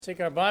Take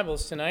our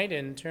Bibles tonight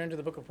and turn to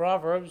the book of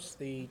Proverbs,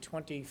 the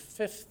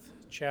 28th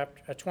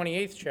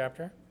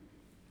chapter.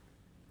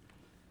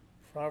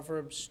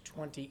 Proverbs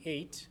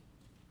 28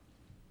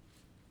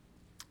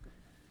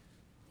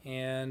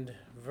 and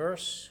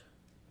verse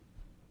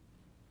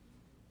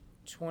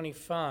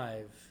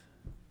 25.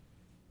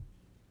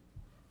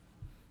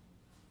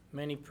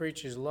 Many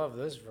preachers love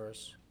this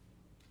verse.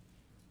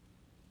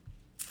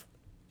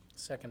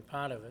 Second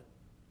part of it.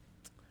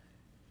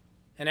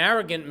 An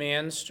arrogant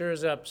man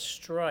stirs up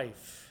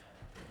strife,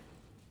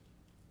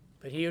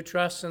 but he who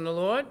trusts in the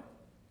Lord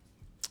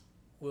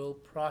will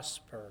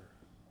prosper.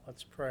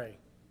 Let's pray.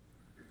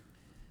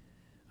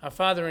 Our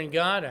Father in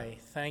God, I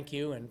thank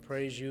you and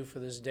praise you for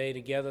this day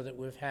together that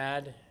we've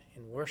had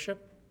in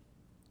worship.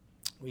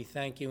 We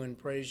thank you and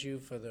praise you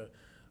for the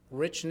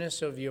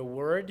richness of your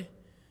word,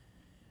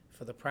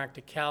 for the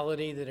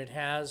practicality that it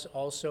has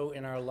also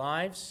in our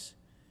lives.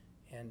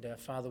 And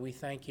Father, we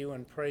thank you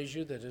and praise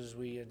you that as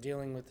we are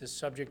dealing with this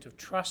subject of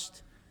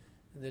trust,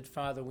 that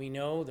Father, we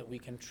know that we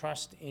can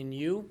trust in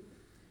you.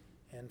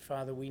 And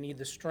Father, we need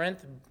the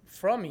strength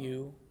from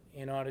you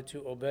in order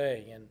to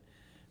obey. And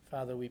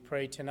Father, we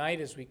pray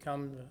tonight as we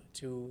come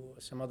to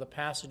some other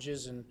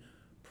passages in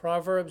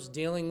Proverbs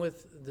dealing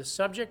with the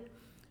subject,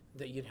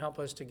 that you'd help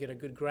us to get a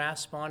good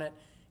grasp on it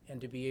and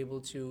to be able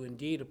to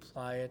indeed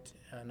apply it,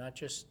 not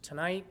just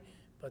tonight,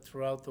 but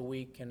throughout the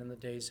week and in the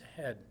days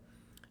ahead.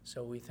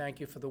 So we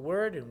thank you for the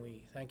word, and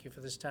we thank you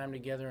for this time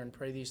together, and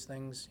pray these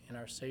things in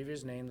our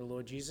Savior's name, the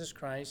Lord Jesus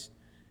Christ.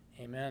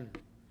 Amen.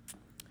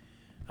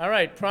 All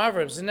right,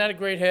 Proverbs. Isn't that a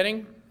great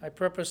heading? I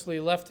purposely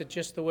left it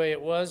just the way it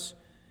was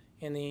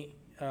in the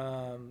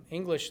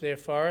English there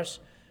for us.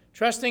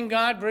 Trusting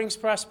God brings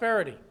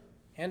prosperity.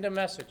 End of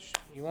message.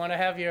 You want to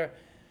have your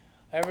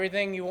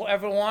everything you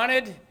ever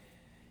wanted?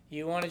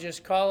 You want to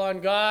just call on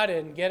God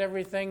and get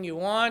everything you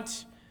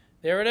want?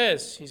 There it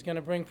is. He's going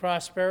to bring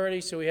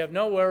prosperity, so we have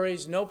no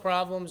worries, no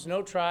problems,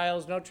 no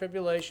trials, no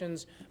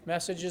tribulations.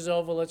 Message is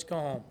over. Let's go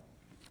home.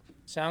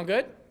 Sound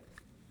good?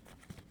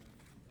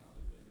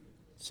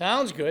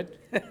 Sounds good.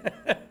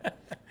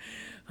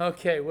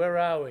 Okay, where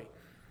are we?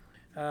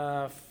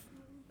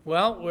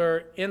 Well,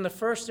 we're in the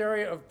first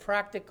area of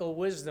practical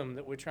wisdom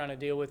that we're trying to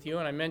deal with you.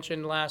 And I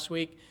mentioned last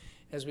week,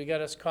 as we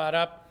got us caught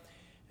up,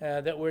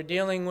 that we're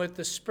dealing with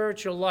the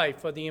spiritual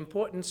life, or the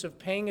importance of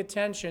paying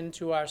attention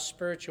to our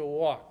spiritual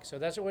walk. So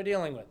that's what we're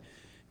dealing with.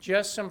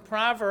 Just some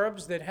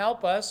proverbs that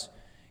help us,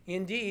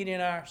 indeed, in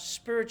our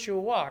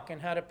spiritual walk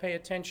and how to pay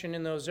attention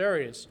in those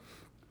areas.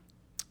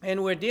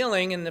 And we're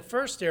dealing in the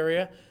first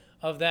area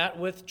of that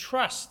with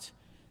trust.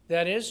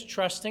 That is,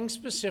 trusting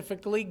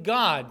specifically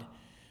God.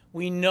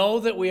 We know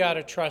that we ought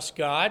to trust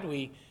God.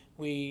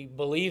 We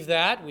believe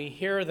that. We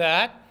hear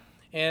that.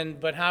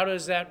 But how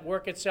does that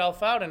work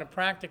itself out in a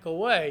practical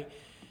way?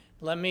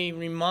 Let me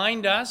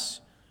remind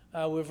us,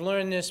 we've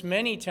learned this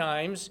many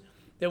times,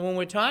 that when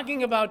we're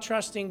talking about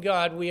trusting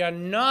God, we are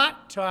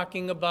not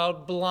talking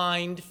about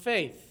blind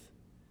faith.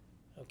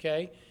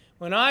 Okay?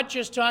 We're not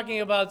just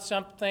talking about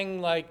something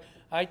like,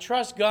 I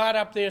trust God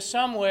up there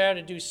somewhere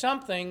to do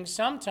something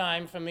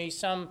sometime for me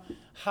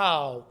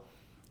somehow,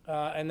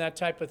 and that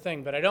type of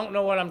thing. But I don't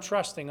know what I'm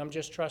trusting. I'm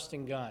just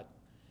trusting God.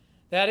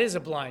 That is a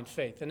blind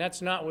faith, and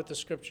that's not what the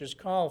Scriptures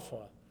call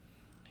for.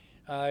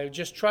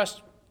 Just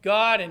trust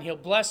God, and He'll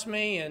bless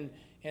me, and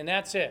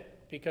that's it,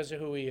 because of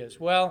who He is.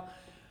 Well,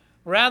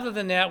 rather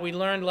than that, we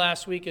learned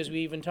last week, as we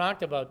even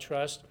talked about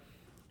trust,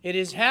 it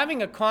is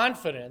having a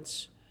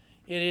confidence,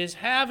 it is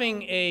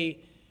having a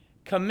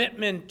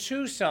commitment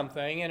to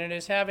something, and it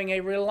is having a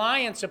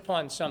reliance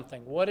upon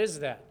something. What is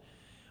that?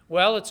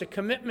 Well, it's a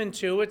commitment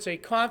to, it's a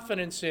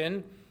confidence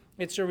in,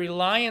 it's a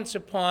reliance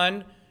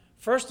upon,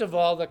 first of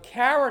all, the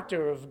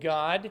character of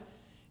God,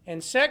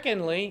 and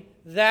secondly,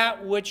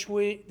 that which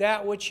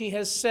He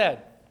has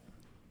said.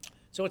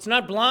 So it's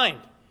not blind.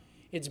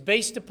 It's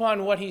based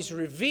upon what He's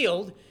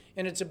revealed,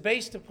 and it's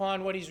based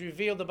upon what He's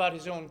revealed about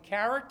His own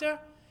character,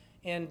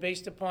 and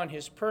based upon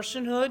His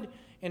personhood,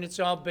 and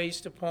it's all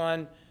based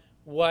upon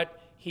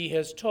what He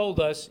has told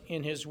us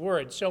in His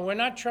Word. So we're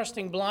not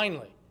trusting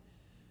blindly.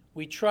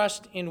 We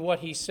trust in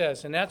what He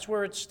says, and that's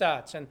where it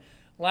starts. And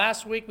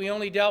last week, we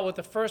only dealt with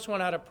the first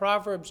one out of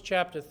Proverbs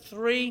chapter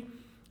 3.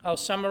 I'll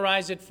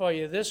summarize it for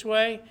you this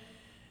way,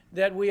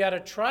 that we are to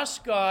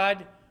trust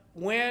God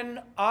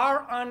when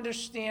our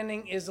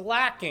understanding is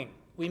lacking.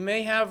 We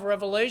may have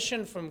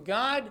revelation from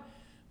God,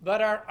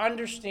 but our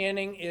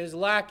understanding is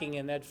lacking.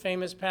 In that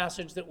famous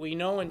passage that we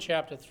know in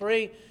chapter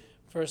 3,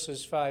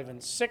 verses 5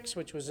 and 6,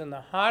 which was in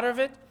the heart of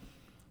it,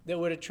 that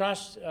we're to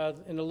trust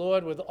in the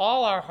Lord with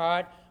all our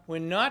heart. We're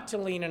not to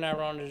lean in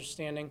our own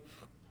understanding.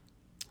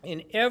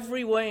 In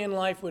every way in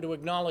life we're to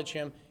acknowledge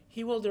Him.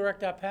 He will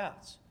direct our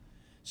paths.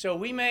 So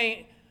we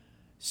may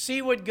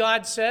see what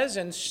God says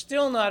and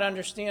still not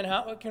understand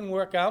how it can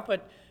work out,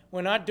 but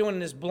we're not doing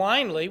this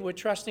blindly. We're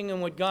trusting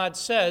in what God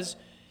says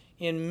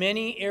in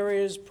many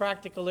areas,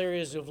 practical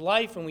areas of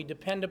life, and we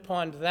depend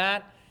upon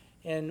that,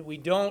 and we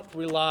don't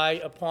rely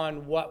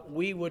upon what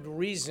we would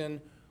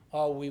reason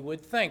or we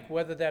would think,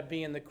 whether that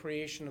be in the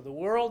creation of the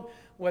world,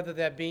 whether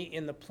that be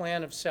in the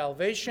plan of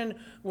salvation,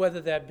 whether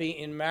that be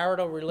in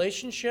marital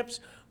relationships,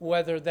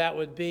 whether that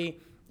would be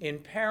in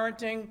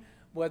parenting,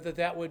 whether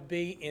that would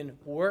be in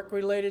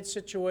work-related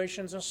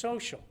situations or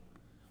social.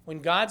 When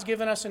God's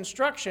given us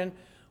instruction,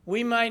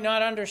 we might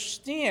not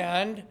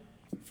understand,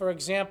 for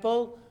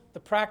example, the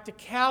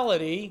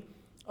practicality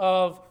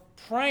of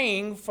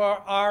praying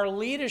for our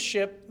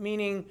leadership,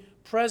 meaning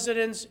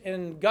presidents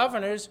and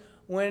governors,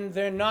 when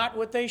they're not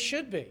what they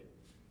should be.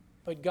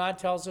 But God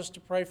tells us to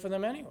pray for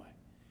them anyway.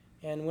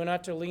 And we're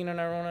not to lean on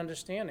our own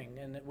understanding,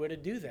 and we're to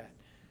do that.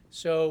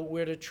 So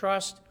we're to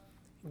trust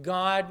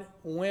God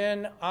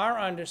when our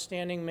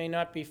understanding may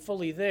not be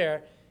fully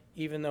there,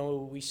 even though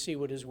we see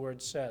what His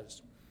Word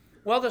says.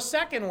 Well, the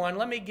second one,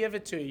 let me give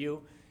it to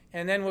you,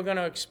 and then we're going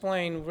to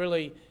explain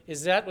really,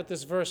 is that what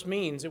this verse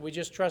means, that we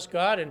just trust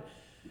God?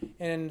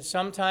 And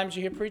sometimes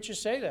you hear preachers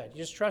say that.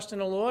 You just trust in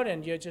the Lord,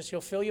 and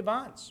He'll fill your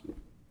bonds,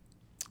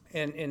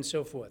 and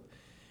so forth.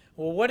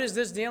 Well, what is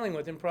this dealing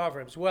with in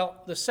Proverbs?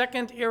 Well, the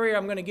second area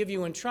I'm going to give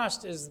you in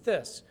trust is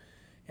this,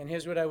 and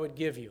here's what I would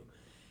give you.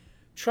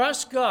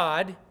 Trust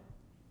God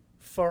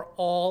for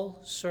all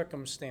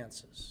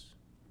circumstances.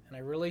 And I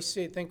really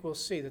think we'll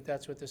see that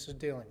that's what this is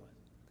dealing with.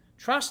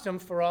 Trust Him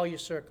for all your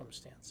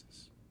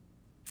circumstances.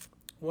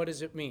 What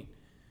does it mean?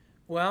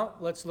 Well,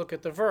 let's look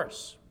at the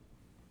verse,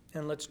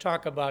 and let's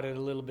talk about it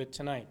a little bit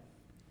tonight.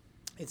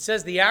 It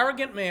says, the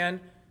arrogant man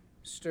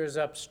stirs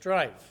up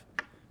strife.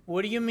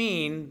 What do you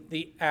mean,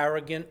 the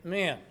arrogant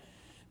man?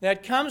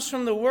 That comes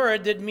from the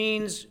word that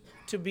means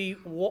to be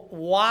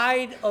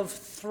wide of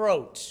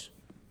throat,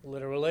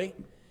 literally.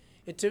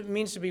 It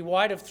means to be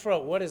wide of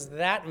throat. What does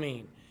that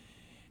mean?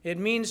 It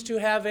means to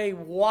have a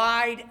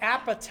wide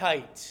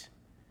appetite.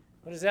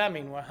 What does that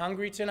mean? We're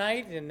hungry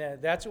tonight, and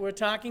that's what we're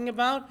talking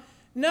about?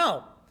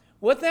 No.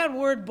 What that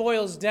word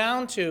boils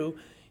down to,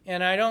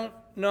 and I don't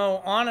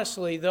know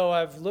honestly, though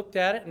I've looked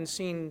at it and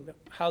seen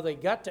how they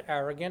got to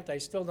arrogant, I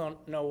still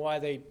don't know why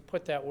they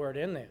put that word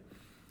in there.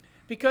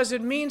 Because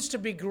it means to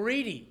be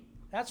greedy.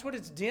 That's what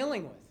it's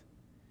dealing with.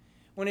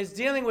 When it's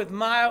dealing with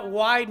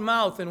wide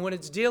mouth and when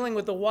it's dealing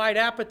with a wide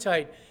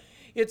appetite,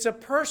 it's a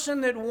person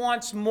that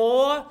wants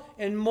more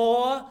and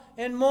more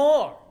and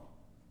more.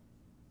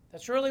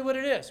 That's really what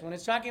it is. When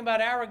it's talking about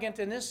arrogant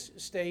in this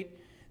state,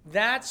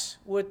 that's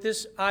what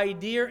this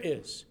idea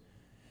is.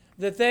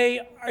 That they,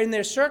 in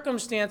their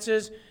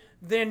circumstances,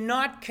 they're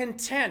not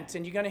content.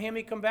 And you're going to hear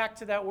me come back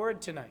to that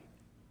word tonight.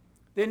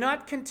 They're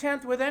not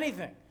content with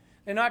anything.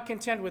 They're not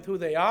content with who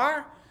they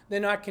are. They're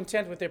not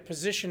content with their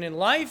position in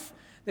life.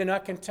 They're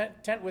not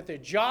content with their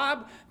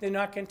job. They're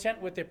not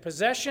content with their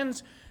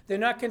possessions. They're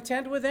not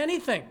content with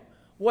anything.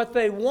 What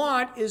they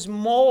want is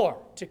more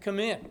to come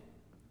in.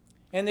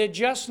 And they're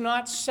just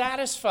not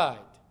satisfied.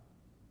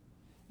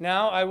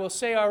 Now, I will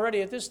say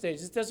already at this stage,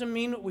 this doesn't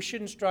mean that we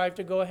shouldn't strive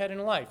to go ahead in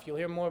life. You'll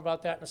hear more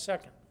about that in a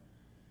second,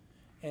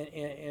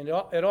 and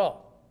at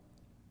all.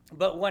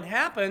 But what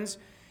happens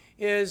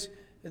is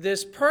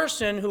this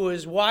person who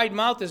is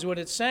wide-mouthed is what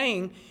it's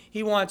saying.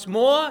 He wants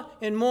more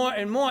and more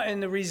and more,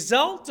 and the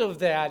result of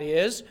that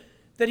is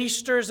that he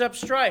stirs up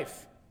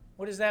strife.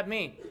 What does that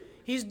mean?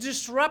 He's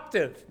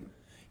disruptive.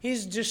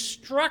 He's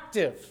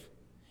destructive.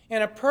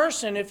 And a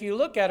person, if you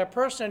look at a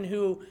person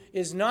who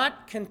is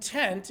not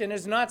content and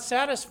is not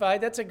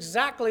satisfied, that's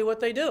exactly what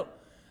they do.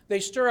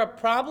 They stir up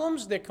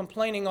problems, they're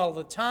complaining all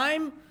the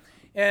time,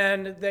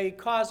 and they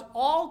cause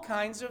all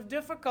kinds of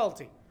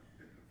difficulty.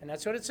 And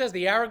that's what it says.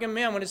 The arrogant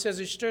man, when it says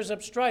he stirs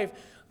up strife,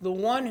 the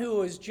one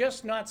who is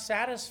just not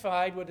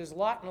satisfied with his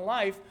lot in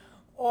life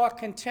or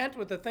content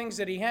with the things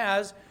that he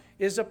has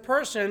is a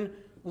person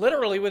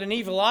literally with an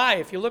evil eye.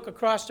 If you look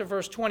across to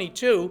verse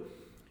 22,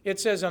 it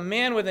says, a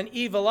man with an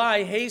evil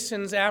eye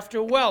hastens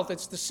after wealth.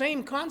 It's the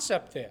same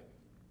concept there,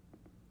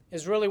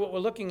 is really what we're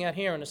looking at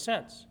here in a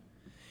sense.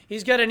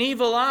 He's got an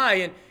evil eye,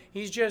 and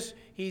he's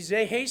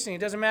hastening.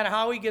 It doesn't matter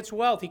how he gets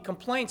wealth. He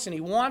complains, and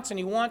he wants, and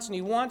he wants, and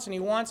he wants, and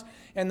he wants,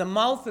 and the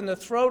mouth and the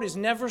throat is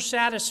never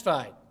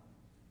satisfied.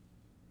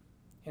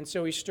 And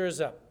so he stirs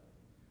up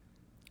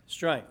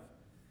strife.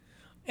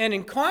 And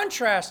in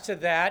contrast to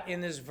that,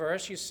 in this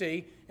verse, you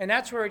see, and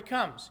that's where it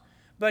comes.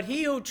 But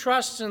he who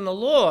trusts in the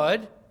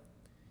Lord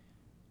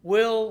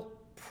will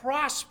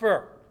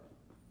prosper.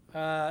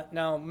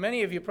 Now,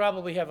 many of you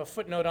probably have a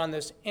footnote on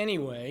this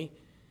anyway,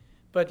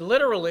 but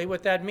literally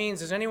what that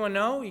means, does anyone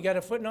know? You got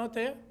a footnote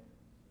there?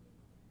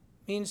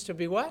 Means to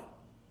be what?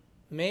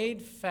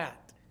 Made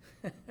fat.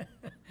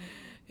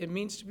 It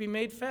means to be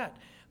made fat.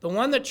 The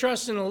one that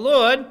trusts in the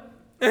Lord,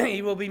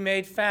 he will be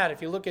made fat.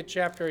 If you look at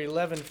chapter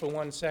 11 for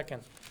 1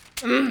 second,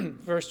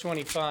 verse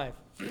 25.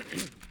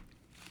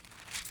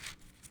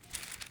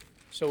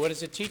 So what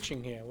is it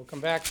teaching here? We'll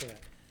come back to that.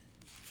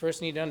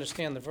 First need to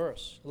understand the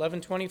verse.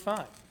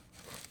 11:25.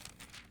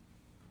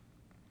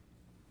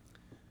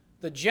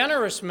 The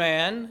generous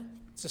man,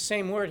 it's the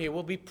same word here,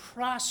 will be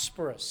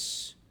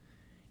prosperous.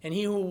 And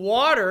he who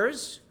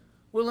waters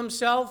will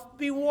himself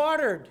be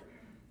watered.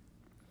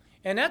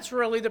 And that's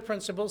really the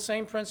principle,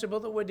 same principle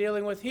that we're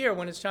dealing with here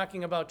when it's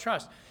talking about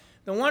trust.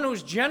 The one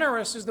who's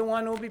generous is the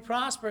one who will be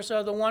prosperous,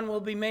 or the one who will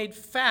be made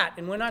fat.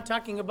 And we're not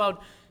talking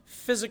about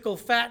physical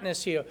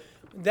fatness here.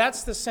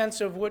 That's the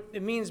sense of what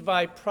it means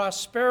by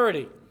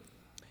prosperity.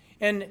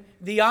 And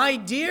the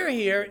idea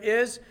here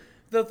is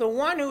that the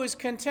one who is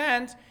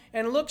content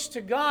and looks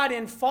to God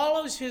and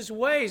follows his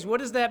ways, what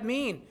does that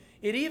mean?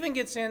 It even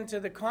gets into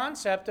the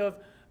concept of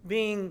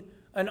being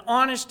an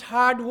honest,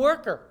 hard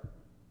worker.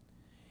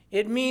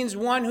 It means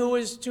one who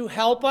is to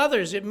help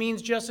others. It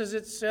means, just as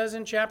it says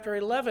in chapter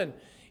 11,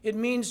 it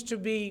means to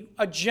be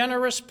a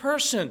generous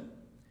person.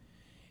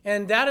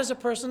 And that is a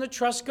person that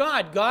trusts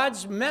God.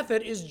 God's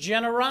method is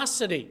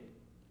generosity.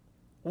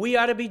 We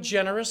ought to be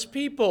generous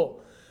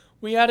people.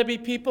 We ought to be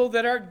people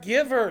that are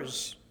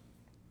givers,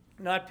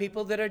 not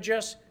people that are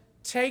just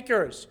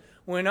takers.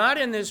 We're not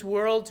in this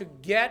world to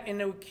get and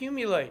to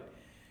accumulate.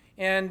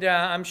 And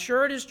I'm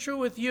sure it is true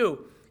with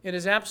you. It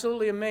is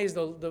absolutely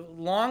amazing. The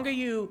longer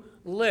you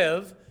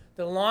live,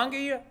 the longer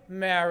you're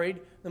married,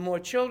 the more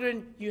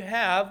children you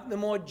have, the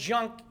more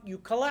junk you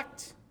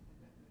collect.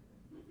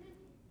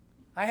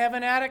 I have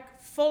an attic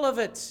full of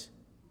it.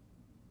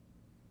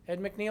 Ed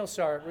McNeil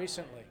saw it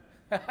recently.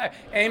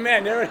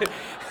 Amen. There it is.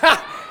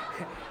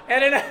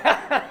 Ed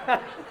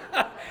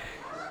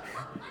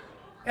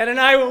and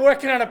I were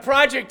working on a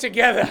project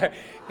together,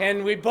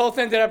 and we both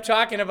ended up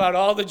talking about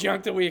all the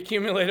junk that we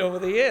accumulate over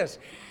the years.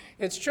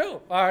 It's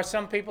true. Or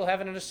some people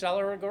have it in a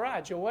cellar or a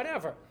garage or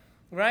whatever,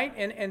 right?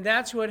 And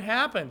that's what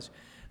happens.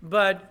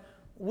 But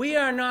we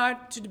are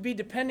not to be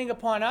depending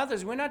upon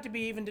others. We're not to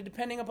be even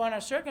depending upon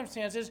our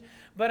circumstances,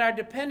 but our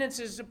dependence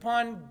is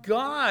upon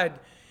God.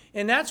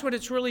 And that's what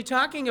it's really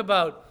talking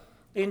about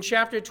in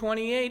chapter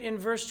 28 and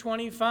verse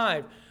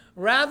 25.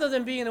 Rather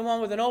than being the one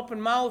with an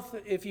open mouth,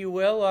 if you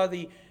will, or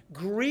the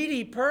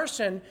greedy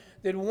person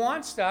that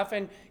wants stuff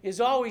and is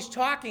always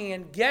talking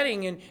and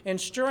getting and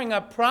stirring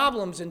up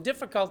problems and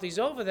difficulties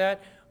over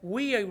that,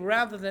 we,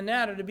 rather than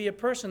that, are to be a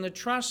person that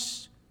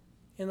trusts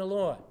in the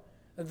Lord,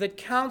 that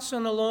counts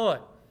on the Lord,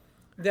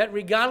 that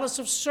regardless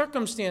of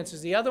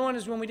circumstances. The other one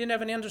is when we didn't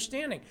have an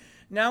understanding.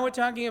 Now we're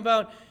talking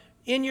about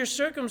in your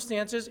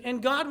circumstances,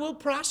 and God will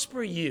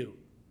prosper you.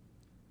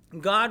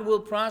 God will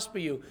prosper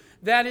you.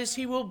 That is,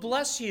 he will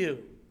bless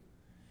you.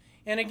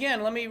 And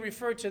again, let me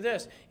refer to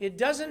this. It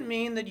doesn't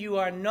mean that you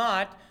are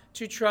not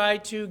to try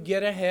to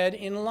get ahead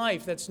in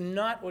life. That's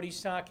not what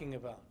he's talking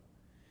about.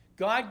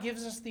 God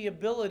gives us the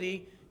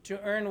ability to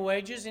earn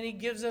wages, and he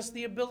gives us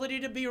the ability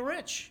to be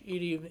rich,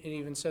 it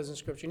even says in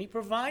Scripture, and he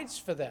provides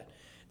for that.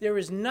 There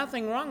is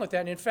nothing wrong with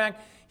that. In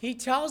fact, he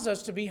tells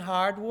us to be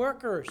hard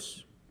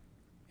workers,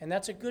 and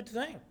that's a good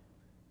thing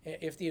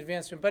if the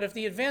advancement. But if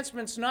the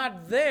advancement's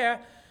not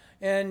there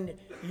and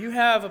you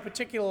have a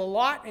particular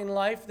lot in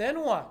life,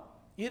 then what?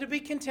 You're to be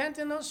content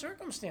in those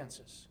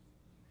circumstances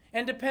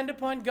and depend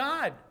upon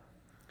God,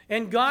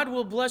 and God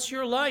will bless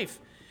your life.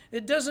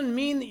 It doesn't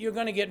mean that you're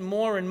going to get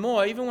more and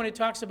more. Even when it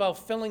talks about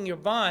filling your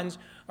barns,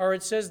 or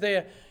it says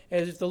there,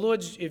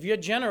 if you're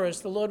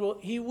generous, the Lord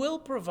will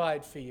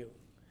provide for you,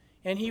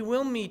 and he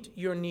will meet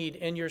your need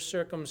and your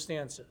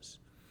circumstances.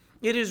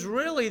 It is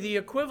really the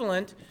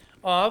equivalent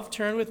of,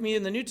 turn with me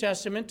in the New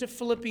Testament to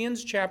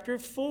Philippians chapter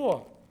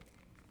 4,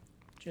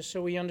 just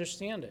so we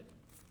understand it.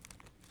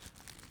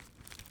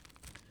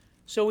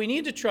 So we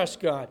need to trust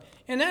God,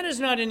 and that is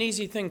not an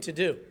easy thing to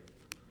do.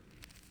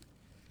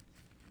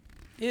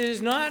 It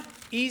is not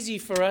easy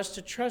for us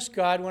to trust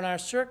God when our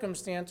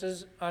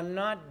circumstances are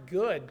not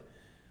good.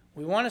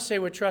 We want to say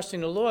we're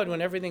trusting the Lord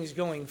when everything's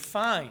going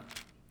fine.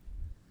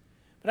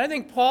 But I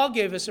think Paul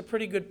gave us a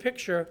pretty good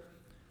picture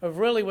of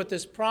really what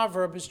this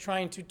proverb is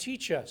trying to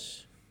teach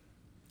us.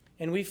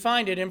 And we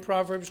find it in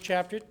Proverbs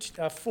chapter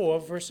 4,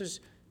 verses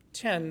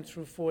 10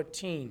 through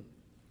 14.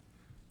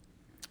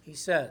 He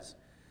says,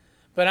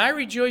 "But I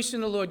rejoice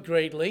in the Lord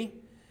greatly."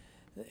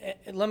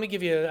 Let me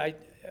give you, I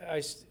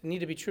need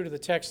to be true to the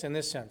text in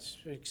this sense.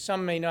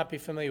 Some may not be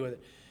familiar with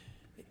it.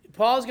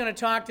 Paul's going to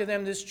talk to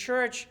them. This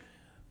church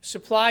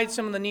supplied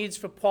some of the needs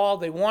for Paul.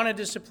 They wanted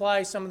to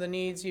supply some of the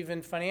needs,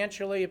 even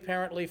financially,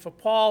 apparently, for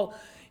Paul.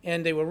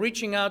 And they were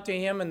reaching out to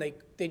him, and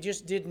they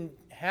just didn't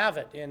have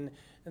it. And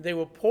they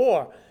were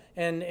poor.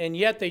 And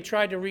yet they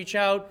tried to reach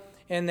out,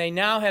 and they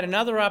now had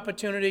another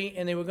opportunity,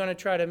 and they were going to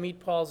try to meet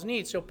Paul's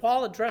needs. So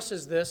Paul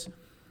addresses this,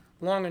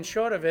 long and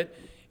short of it,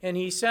 and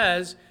he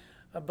says,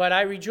 "But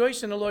I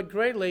rejoice in the Lord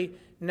greatly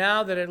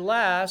now that at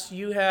last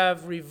you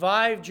have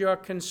revived your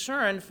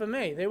concern for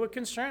me." They were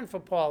concerned for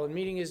Paul in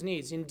meeting his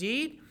needs.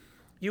 Indeed,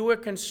 you were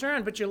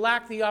concerned, but you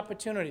lacked the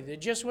opportunity. There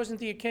just wasn't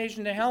the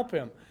occasion to help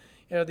him,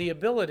 the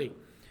ability.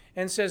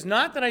 And says,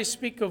 "Not that I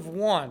speak of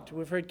want."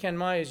 We've heard Ken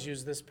Myers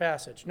use this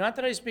passage. "Not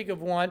that I speak of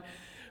want,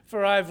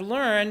 for I've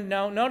learned,"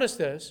 now notice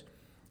this,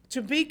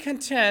 "to be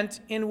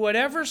content in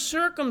whatever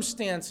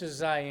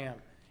circumstances I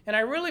am." And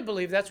I really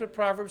believe that's what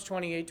Proverbs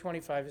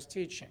 28:25 is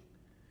teaching.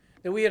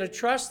 That we are to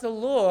trust the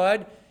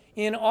Lord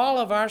in all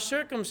of our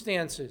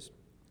circumstances.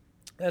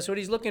 That's what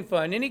he's looking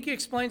for. And then he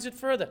explains it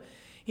further.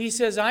 He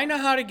says, "I know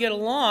how to get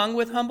along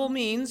with humble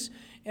means,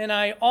 and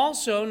I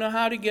also know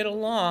how to get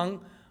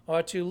along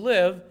or to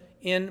live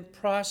in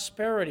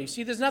prosperity.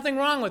 See, there's nothing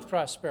wrong with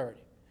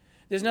prosperity.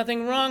 There's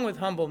nothing wrong with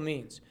humble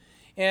means.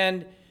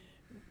 And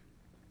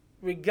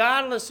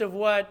regardless of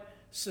what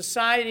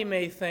society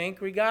may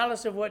think,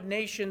 regardless of what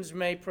nations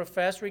may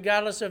profess,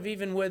 regardless of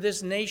even where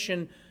this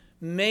nation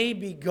may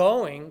be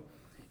going,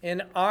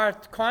 in our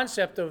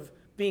concept of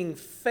being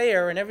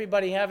fair and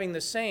everybody having the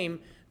same,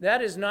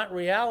 that is not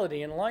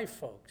reality in life,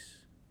 folks.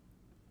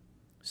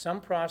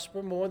 Some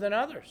prosper more than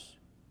others.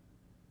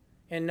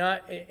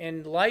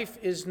 And life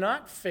is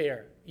not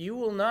fair. You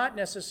will not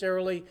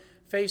necessarily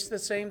face the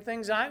same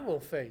things I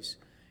will face,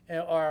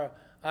 or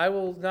I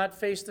will not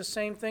face the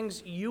same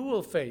things you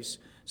will face.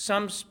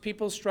 Some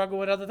people struggle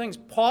with other things.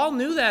 Paul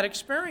knew that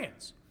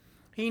experience.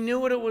 He knew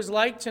what it was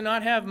like to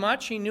not have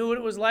much. He knew what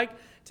it was like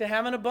to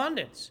have an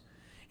abundance.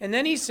 And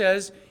then he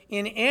says,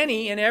 in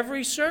any and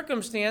every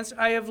circumstance,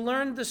 I have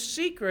learned the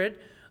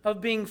secret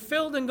of being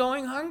filled and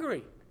going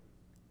hungry.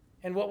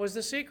 And what was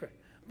the secret?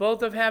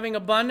 Both of having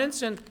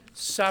abundance and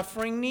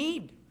suffering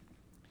need.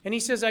 And he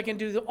says, I can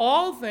do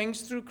all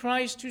things through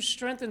Christ who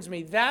strengthens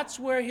me. That's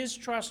where his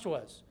trust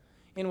was,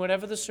 in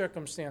whatever the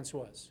circumstance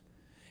was.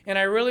 And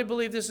I really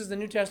believe this is the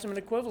New Testament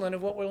equivalent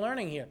of what we're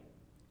learning here,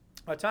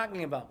 or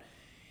talking about.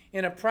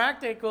 In a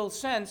practical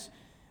sense,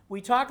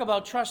 we talk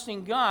about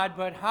trusting God,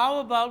 but how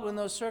about when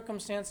those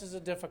circumstances are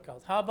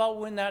difficult? How about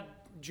when that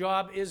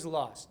job is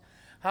lost?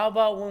 How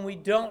about when we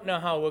don't know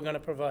how we're going to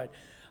provide?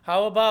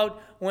 How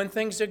about when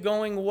things are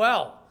going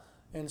well,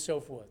 and so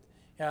forth?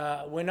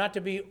 We're not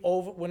to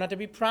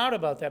be proud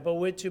about that, but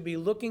we're to be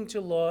looking to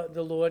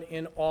the Lord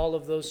in all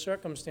of those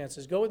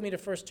circumstances. Go with me to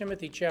 1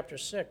 Timothy chapter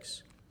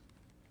 6.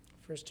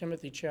 1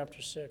 Timothy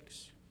chapter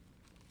 6,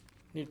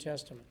 New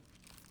Testament.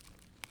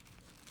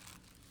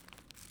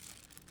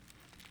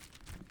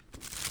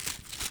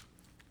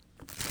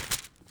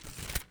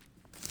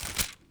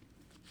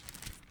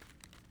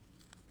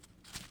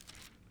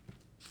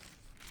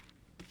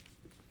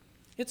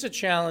 It's a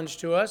challenge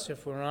to us,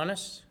 if we're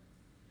honest.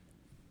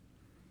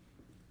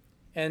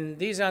 And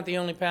these aren't the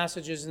only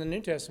passages in the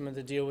New Testament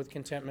that deal with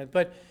contentment.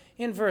 But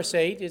in verse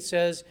 8, it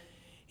says,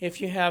 if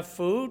you have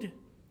food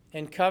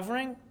and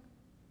covering,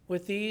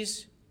 with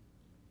these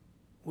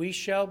we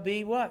shall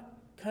be what?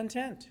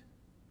 Content.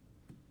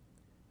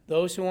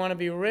 Those who want to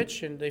be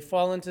rich and they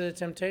fall into the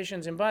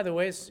temptations. And by the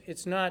way,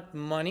 it's not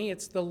money,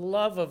 it's the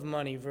love of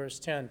money, verse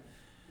 10.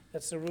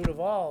 That's the root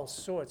of all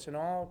sorts and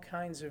all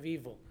kinds of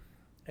evil,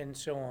 and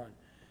so on.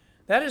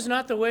 That is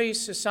not the way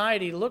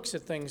society looks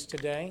at things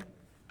today,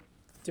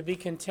 to be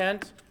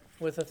content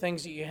with the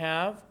things that you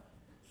have.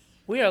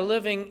 We are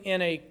living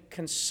in a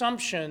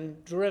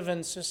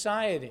consumption-driven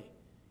society.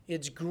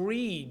 It's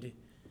greed.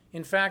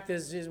 In fact,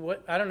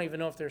 I don't even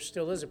know if there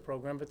still is a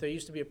program, but there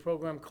used to be a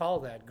program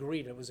called that,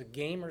 Greed. It was a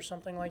game or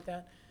something like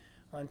that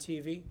on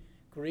TV.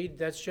 Greed,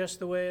 that's just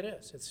the way it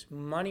is. It's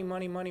money,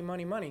 money, money,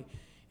 money, money.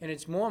 And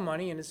it's more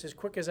money, and it's as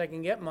quick as I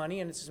can get money,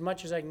 and it's as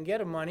much as I can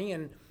get of money,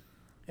 and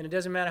it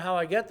doesn't matter how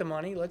I get the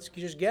money, let's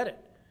just get it,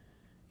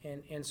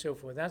 and so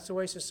forth. That's the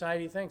way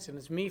society thinks, and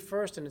it's me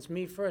first, and it's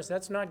me first.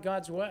 That's not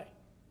God's way.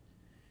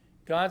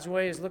 God's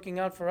way is looking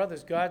out for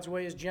others. God's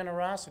way is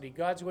generosity.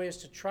 God's way is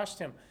to trust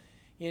him,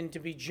 and to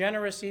be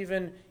generous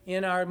even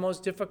in our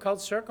most difficult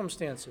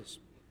circumstances,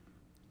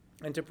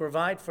 and to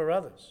provide for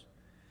others.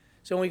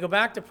 So when we go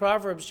back to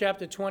Proverbs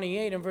chapter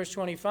 28 and verse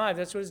 25,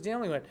 that's what it's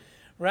dealing with.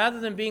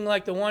 Rather than being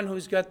like the one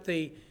who's got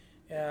the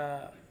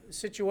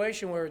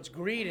situation where it's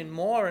greed and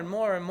more and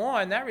more and more,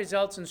 and that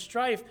results in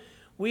strife,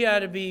 we are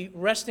to be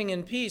resting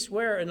in peace,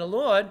 where? In the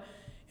Lord,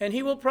 and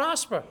he will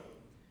prosper.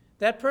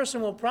 That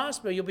person will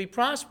prosper. You'll be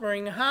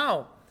prospering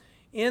how?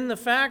 In the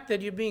fact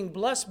that you're being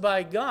blessed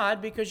by God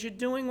because you're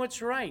doing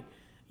what's right.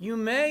 You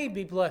may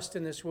be blessed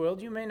in this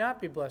world. You may not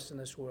be blessed in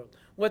this world.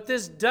 What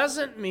this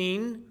doesn't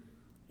mean,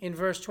 in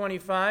verse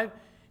 25,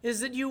 is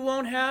that you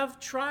won't have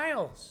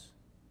trials,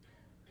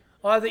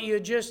 or that you're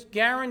just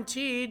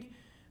guaranteed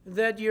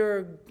that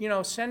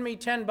send me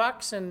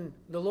 $10 and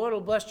the Lord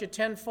will bless you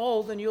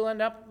tenfold and you'll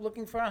end up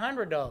looking for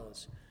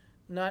 $100.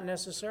 Not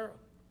necessarily.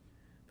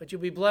 But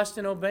you'll be blessed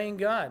in obeying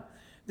God.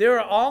 There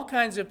are all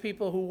kinds of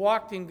people who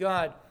walked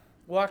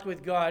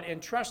with God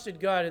and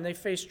trusted God, and they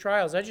faced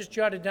trials. I just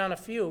jotted down a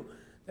few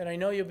that I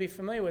know you'll be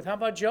familiar with. How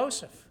about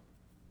Joseph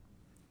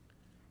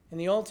in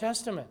the Old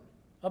Testament?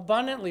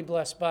 Abundantly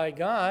blessed by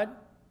God.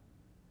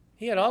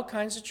 He had all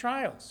kinds of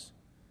trials.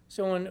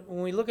 So when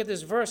we look at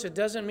this verse, it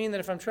doesn't mean that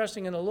if I'm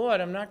trusting in the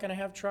Lord, I'm not going to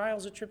have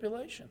trials or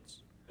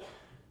tribulations.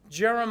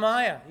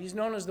 Jeremiah, he's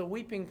known as the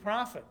weeping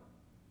prophet.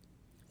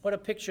 What a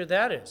picture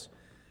that is.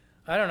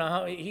 I don't know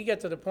how he got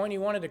to the point he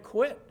wanted to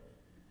quit.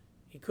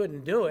 He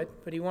couldn't do it,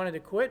 but he wanted to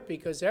quit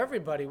because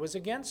everybody was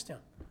against him.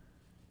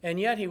 And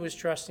yet he was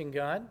trusting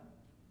God.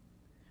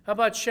 How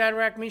about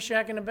Shadrach,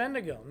 Meshach, and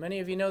Abednego? Many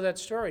of you know that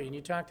story, and you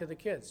talk to the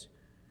kids.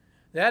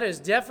 That is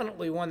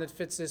definitely one that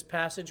fits this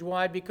passage.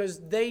 Why? Because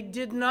they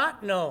did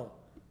not know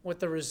what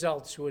the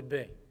results would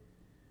be.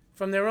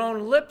 From their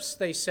own lips,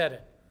 they said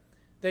it.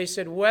 They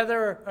said,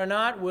 whether or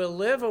not we'll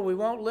live or we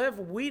won't live,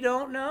 we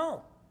don't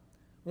know.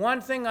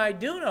 One thing I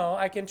do know,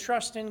 I can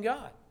trust in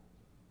God.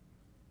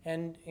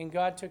 and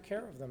God took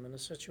care of them in the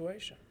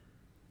situation.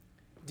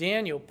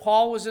 Daniel,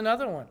 Paul was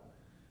another one.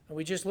 And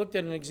we just looked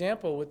at an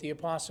example with the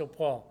Apostle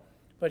Paul.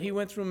 But he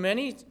went through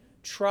many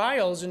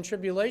trials and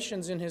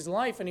tribulations in his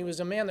life, and he was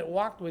a man that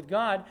walked with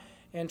God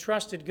and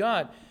trusted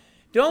God.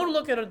 Don't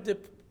look at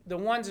the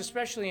ones,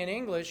 especially in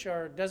English,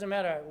 or it doesn't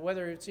matter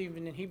whether it's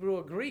even in Hebrew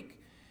or Greek.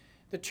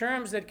 The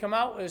terms that come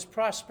out as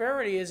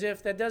prosperity as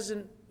if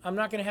I'm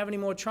not going to have any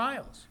more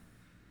trials.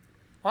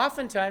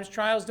 Oftentimes,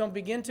 trials don't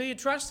begin till you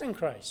trust in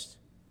Christ.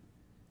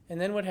 And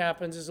then what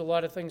happens is a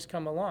lot of things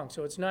come along.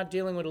 So it's not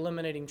dealing with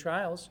eliminating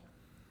trials.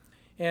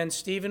 And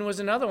Stephen was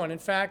another one. In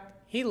fact,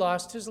 he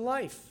lost his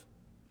life.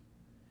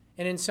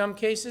 And in some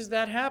cases,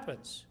 that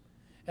happens.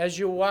 As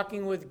you're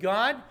walking with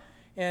God,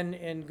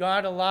 and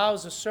God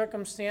allows a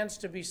circumstance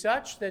to be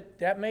such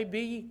that may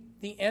be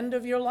the end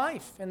of your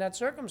life in that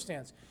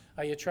circumstance.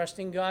 Are you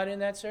trusting God in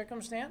that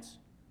circumstance?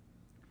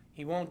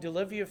 He won't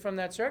deliver you from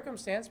that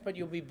circumstance, but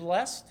you'll be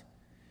blessed.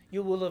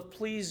 You will have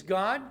pleased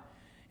God.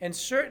 And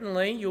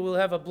certainly, you will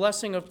have a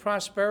blessing of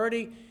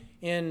prosperity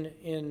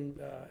in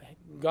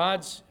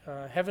God's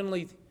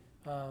heavenly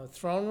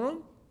throne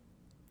room,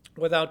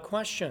 without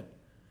question.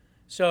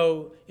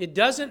 So it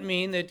doesn't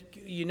mean that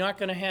you're not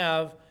going to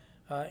have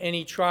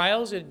any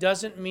trials. It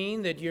doesn't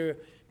mean that you're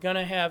going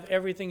to have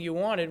everything you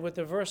wanted. What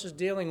the verse is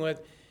dealing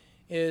with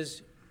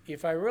is,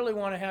 if I really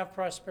want to have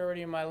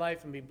prosperity in my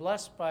life and be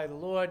blessed by the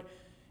Lord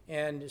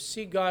and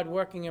see God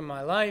working in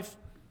my life,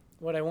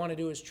 what I want to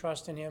do is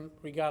trust in Him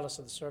regardless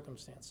of the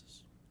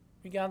circumstances.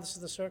 Regardless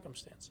of the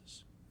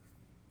circumstances.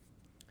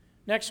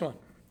 Next one.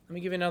 Let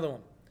me give you another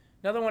one.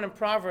 Another one in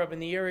Proverb in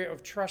the area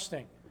of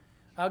trusting.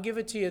 I'll give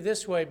it to you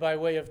this way by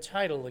way of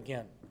title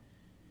again.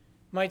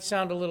 Might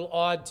sound a little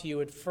odd to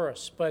you at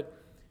first, but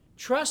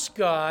trust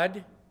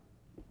God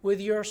with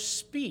your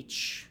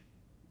speech.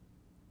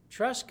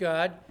 Trust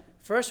God.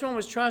 First one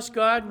was trust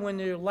God when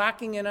you're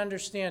lacking in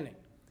understanding.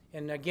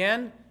 And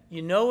again,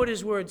 you know what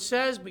His Word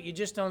says, but you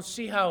just don't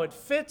see how it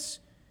fits,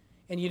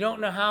 and you don't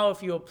know how,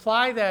 if you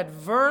apply that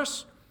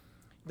verse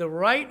the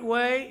right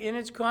way in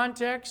its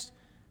context,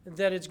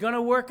 that it's going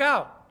to work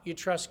out. You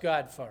trust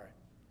God for it.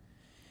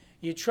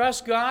 You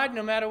trust God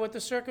no matter what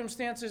the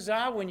circumstances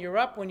are, when you're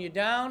up, when you're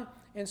down,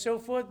 and so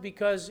forth,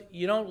 because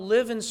you don't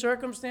live in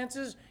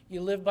circumstances,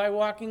 you live by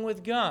walking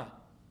with God.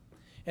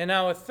 And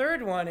now a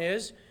third one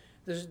is,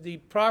 the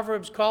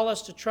Proverbs call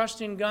us to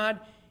trust in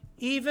God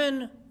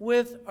even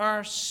with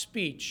our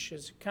speech.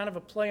 It's kind of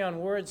a play on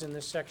words in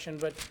this section,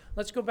 but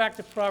let's go back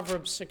to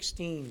Proverbs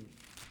 16.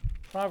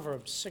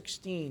 Proverbs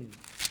 16.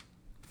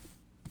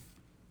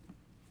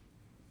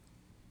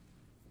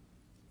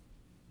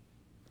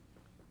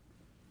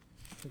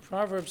 In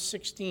Proverbs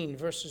 16,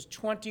 verses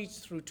 20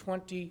 through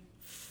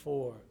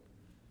 24.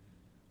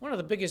 One of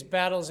the biggest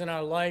battles in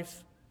our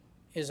life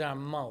is our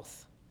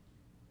mouth.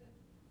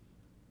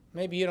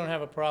 Maybe you don't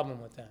have a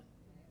problem with that.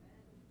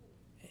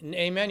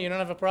 Amen? You don't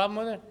have a problem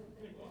with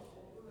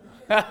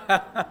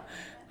it?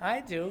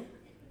 I do.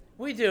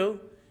 We do.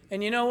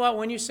 And you know what?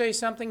 When you say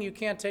something, you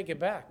can't take it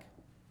back.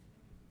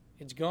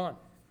 It's gone.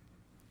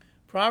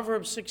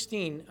 Proverbs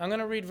 16. I'm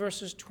going to read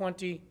verses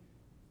 20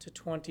 to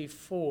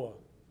 24.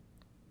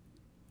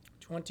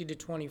 20 to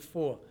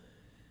 24.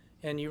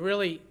 And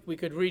we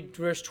could read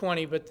verse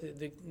 20, but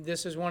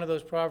this is one of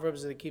those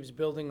Proverbs that keeps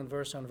building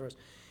verse on verse.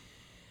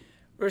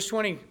 Verse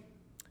 20.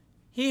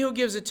 He who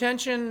gives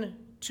attention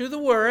to the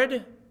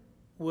word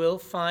will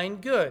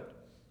find good,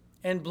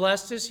 and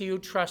blessed is he who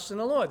trusts in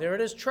the Lord. There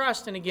it is,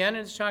 trust, and again,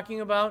 it's talking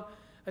about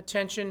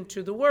attention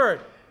to the word.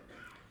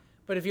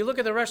 But if you look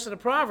at the rest of the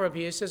proverb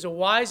here, it says, a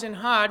wise in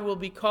heart will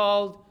be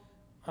called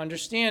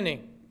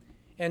understanding,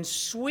 and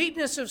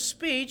sweetness of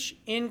speech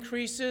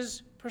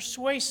increases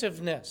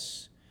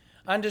persuasiveness.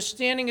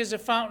 Understanding is a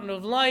fountain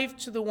of life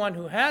to the one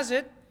who has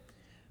it,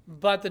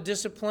 but the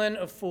discipline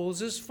of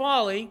fools is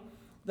folly.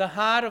 The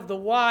heart of the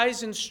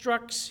wise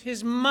instructs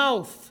his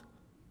mouth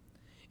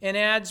and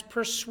adds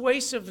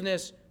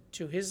persuasiveness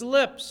to his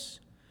lips.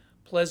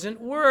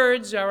 Pleasant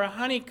words are a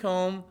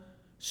honeycomb,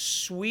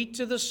 sweet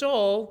to the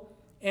soul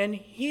and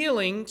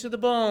healing to the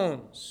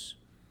bones,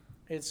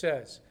 it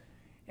says.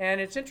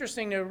 And it's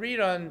interesting to read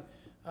on,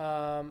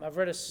 I've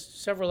read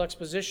several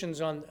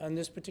expositions on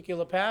this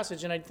particular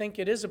passage, and I think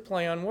it is a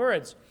play on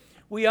words.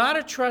 We ought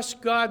to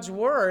trust God's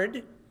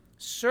word,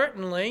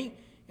 certainly,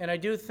 and I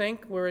do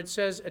think where it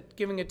says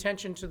giving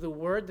attention to the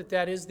word,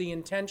 that is the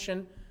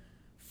intention,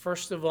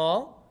 first of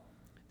all,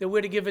 that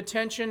we're to give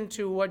attention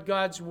to what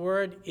God's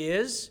word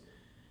is,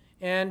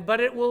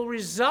 but it will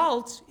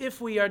result, if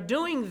we are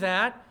doing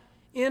that,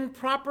 in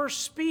proper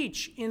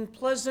speech, in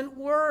pleasant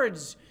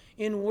words,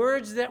 in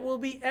words that will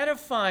be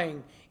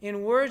edifying,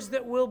 in words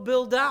that will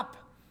build up,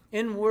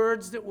 in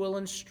words that will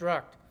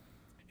instruct.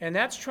 And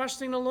that's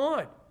trusting the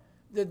Lord.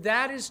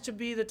 That is to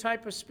be the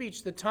type of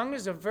speech. The tongue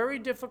is a very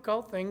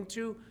difficult thing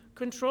to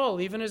control,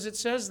 even as it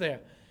says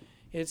there.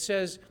 It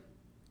says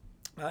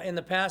in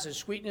the passage,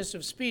 sweetness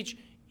of speech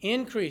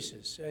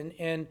increases,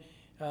 and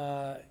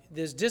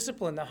there's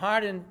discipline. The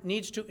heart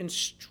needs to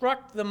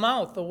instruct the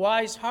mouth, the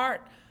wise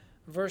heart,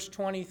 verse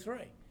 23.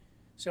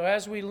 So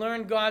as we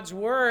learn God's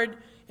word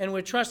and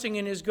we're trusting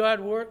in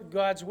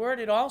God's word,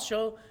 it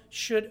also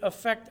should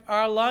affect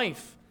our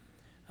life.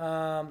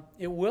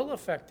 It will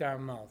affect our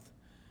mouth.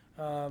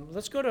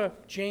 Let's go to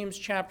James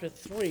chapter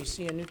 3,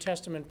 see a New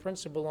Testament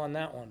principle on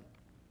that one.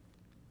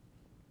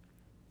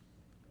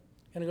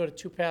 I'm going to go to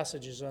two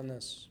passages on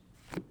this.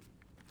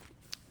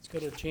 Let's go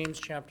to James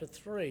chapter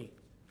 3.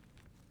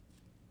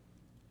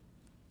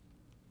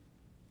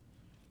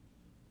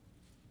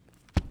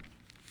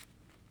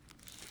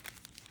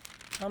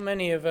 How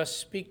many of us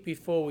speak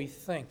before we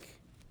think?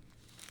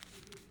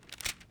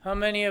 How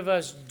many of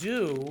us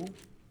do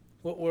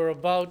what we're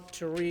about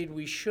to read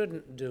we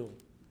shouldn't do?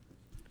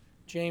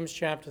 James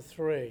chapter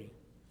 3.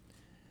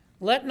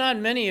 Let not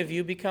many of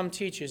you become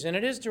teachers. And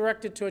it is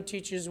directed toward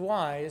teachers.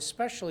 Why?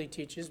 Especially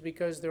teachers,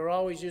 because they're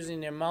always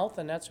using their mouth,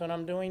 and that's what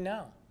I'm doing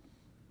now.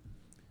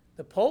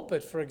 The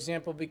pulpit, for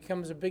example,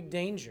 becomes a big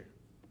danger.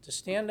 To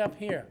stand up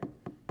here,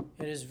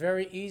 it is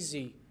very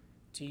easy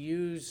to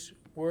use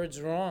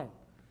words wrong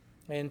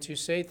and to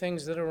say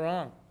things that are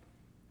wrong.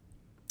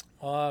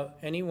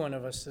 Any one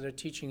of us that are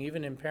teaching,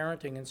 even in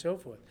parenting and so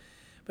forth.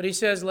 But he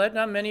says, let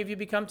not many of you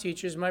become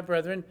teachers, my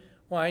brethren.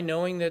 Why?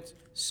 Knowing that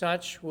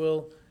such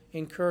will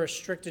incur a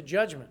stricter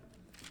judgment.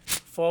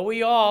 For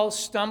we all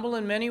stumble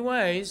in many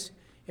ways.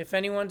 If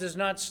anyone does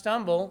not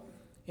stumble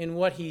in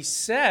what he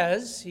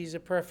says, he's a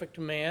perfect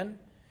man,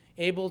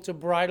 able to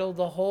bridle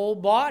the whole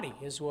body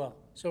as well.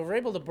 So we're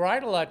able to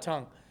bridle our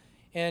tongue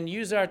and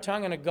use our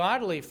tongue in a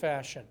godly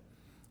fashion.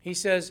 He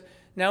says,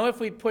 now if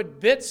we put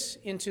bits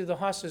into the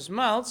horses'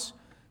 mouths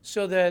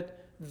so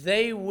that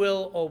they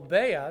will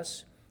obey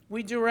us,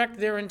 we direct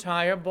their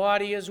entire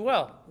body as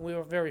well. We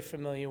are very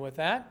familiar with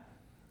that.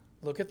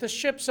 Look at the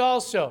ships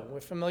also.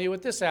 We're familiar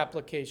with this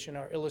application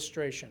or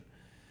illustration.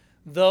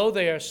 Though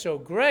they are so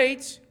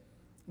great,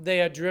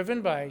 they are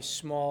driven by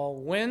small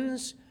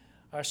winds,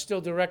 are still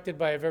directed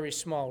by a very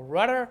small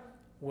rudder,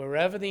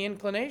 wherever the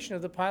inclination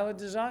of the pilot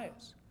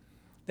desires.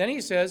 Then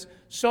he says,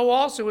 so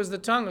also is the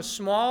tongue, a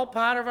small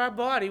part of our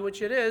body,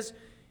 which it is,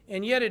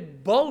 and yet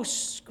it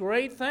boasts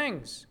great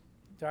things.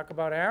 Talk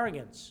about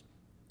arrogance.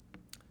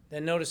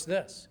 Then notice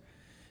this.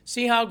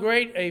 See how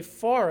great a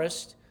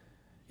forest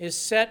is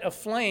set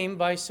aflame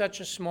by such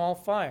a small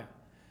fire.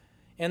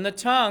 And the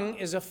tongue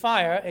is a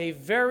fire, a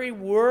very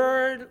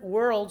world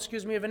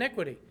of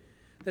iniquity.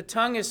 The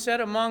tongue is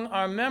set among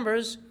our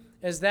members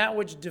as that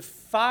which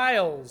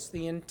defiles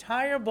the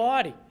entire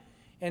body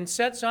and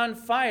sets on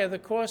fire the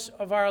course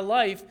of our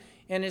life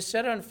and is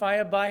set on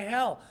fire by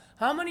hell.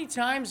 How many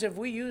times have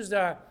we used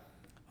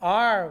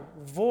our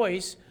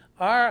voice,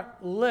 our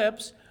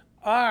lips,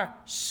 our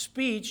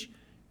speech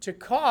to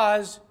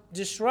cause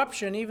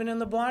disruption even in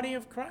the body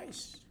of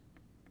Christ?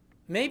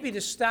 Maybe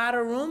to start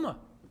a rumor.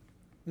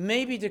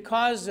 Maybe to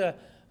cause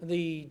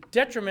the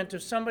detriment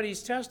of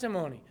somebody's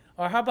testimony.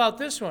 Or how about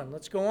this one?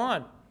 Let's go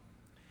on.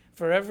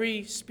 For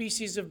every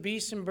species of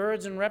beasts and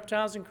birds and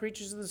reptiles and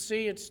creatures of the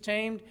sea, it's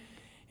tamed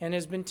and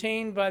has been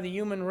tamed by the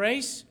human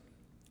race,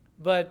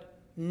 but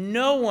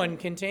no one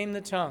can tame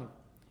the tongue.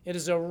 It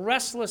is a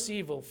restless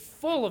evil,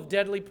 full of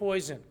deadly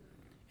poison.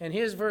 And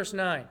here's verse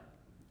 9.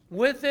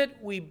 With it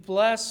we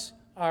bless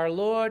our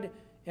Lord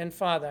and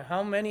Father.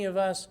 How many of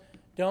us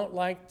don't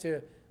like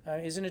to,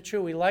 isn't it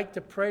true, we like to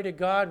pray to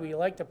God, we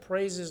like to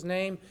praise his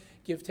name,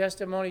 give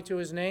testimony to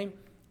his name.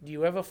 Do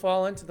you ever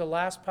fall into the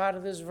last part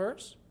of this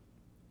verse?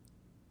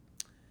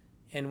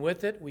 And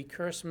with it we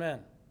curse men.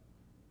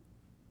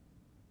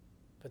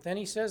 But then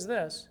he says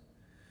this,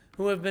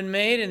 who have been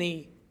made in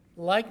the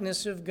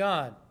likeness of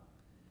God.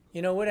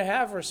 You know, we're to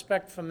have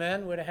respect for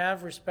men, we're to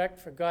have respect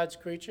for God's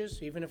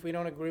creatures, even if we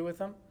don't agree with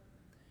them.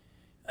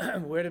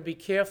 We're to be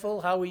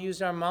careful how we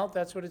use our mouth,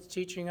 that's what it's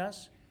teaching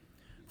us.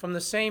 From the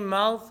same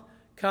mouth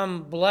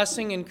come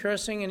blessing and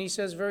cursing, and he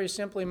says very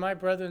simply, my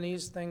brethren,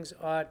 these things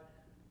ought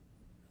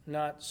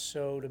not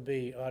so to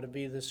be, ought to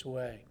be this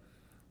way.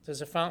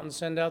 Does a fountain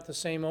send out the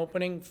same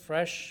opening,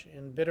 fresh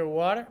and bitter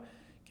water?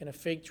 Can a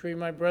fig tree,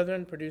 my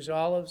brethren, produce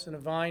olives, and a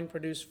vine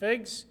produce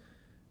figs?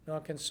 Nor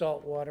can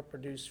salt water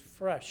produce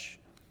fresh.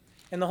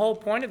 And the whole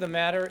point of the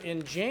matter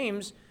in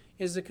James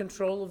is the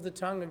control of the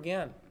tongue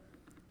again.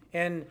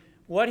 And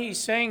what he's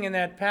saying in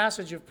that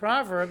passage of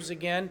Proverbs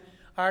again,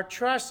 our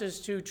trust is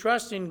to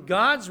trust in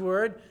God's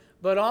word,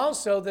 but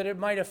also that it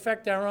might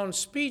affect our own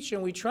speech,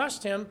 and we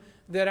trust him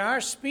that our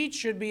speech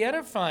should be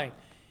edifying.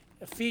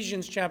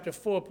 Ephesians chapter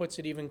 4 puts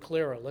it even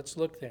clearer. Let's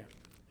look there.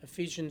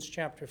 Ephesians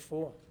chapter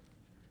 4.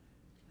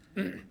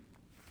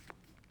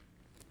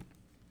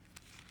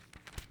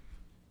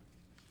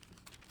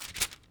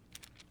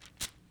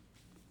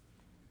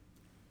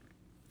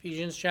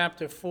 Ephesians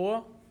chapter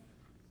 4,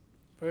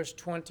 verse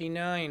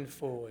 29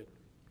 forward.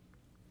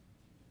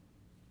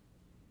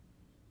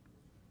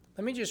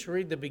 Let me just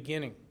read the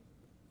beginning.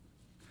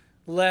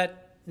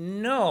 Let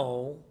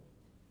no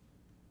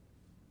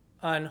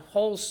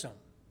unwholesome,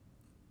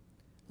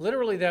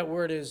 literally that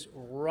word is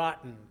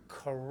rotten,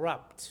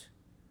 corrupt,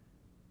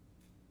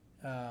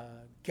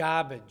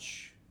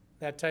 garbage,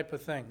 that type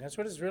of thing. That's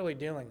what it's really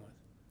dealing with.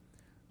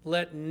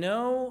 Let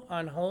no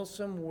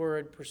unwholesome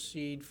word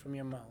proceed from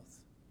your mouth.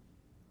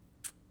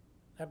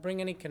 That bring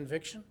any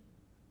conviction?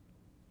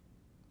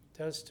 It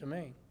does to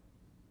me.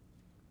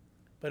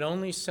 But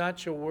only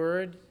such a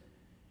word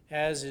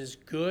as is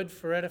good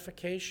for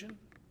edification.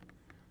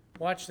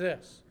 Watch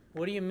this.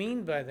 What do you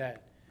mean by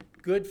that?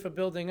 Good for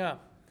building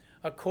up.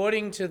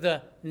 According to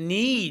the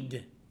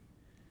need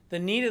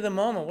of the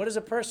moment. What does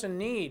a person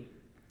need?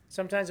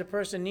 Sometimes a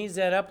person needs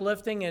that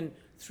uplifting, and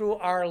through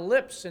our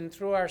lips and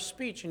through our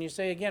speech. And you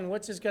say again,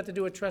 what's this got to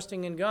do with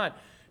trusting in God?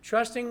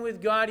 Trusting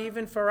with God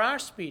even for our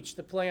speech,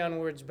 the play on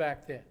words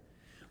back there.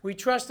 We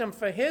trust him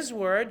for his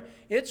word.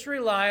 It's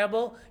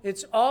reliable.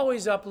 It's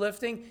always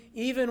uplifting.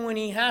 Even when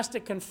he has to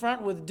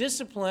confront with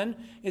discipline,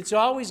 it's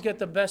always got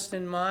the best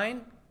in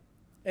mind.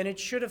 And it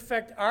should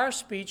affect our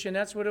speech, and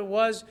that's what it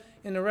was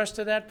in the rest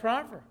of that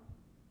proverb.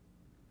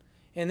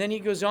 And then he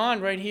goes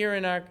on right here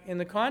in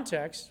the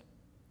context,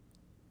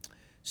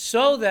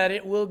 so that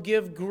it will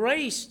give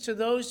grace to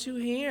those who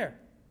hear.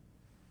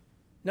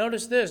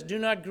 Notice this, do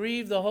not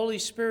grieve the Holy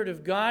Spirit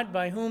of God,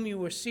 by whom you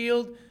were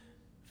sealed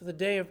for the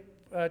day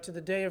to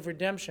the day of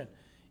redemption.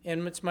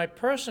 And it's my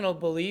personal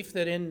belief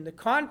that in the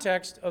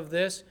context of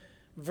this,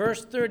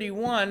 verse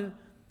 31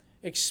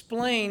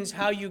 explains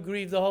how you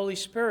grieve the Holy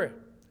Spirit.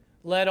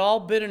 Let all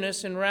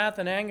bitterness and wrath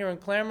and anger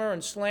and clamor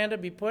and slander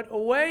be put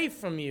away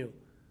from you,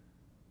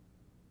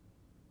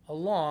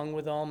 along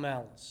with all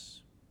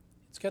malice.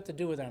 It's got to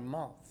do with our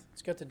mouth.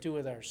 It's got to do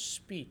with our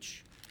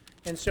speech.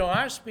 And so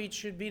our speech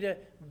should be to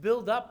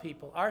build up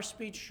people. Our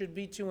speech should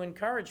be to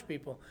encourage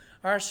people.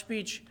 Our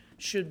speech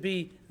should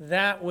be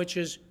that which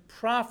is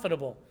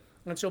profitable.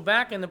 And so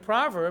back in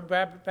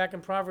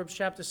Proverbs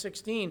chapter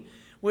 16,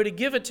 we're to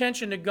give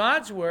attention to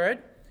God's word.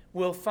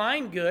 We'll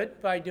find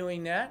good by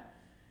doing that.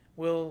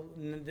 We'll,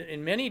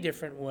 in many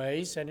different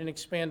ways. I didn't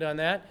expand on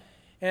that.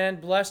 And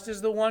blessed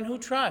is the one who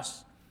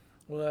trusts.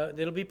 Well,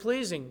 it'll be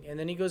pleasing. And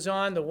then he goes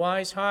on, the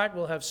wise heart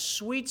will have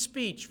sweet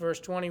speech, verse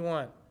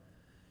 21.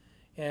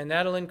 And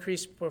that'll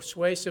increase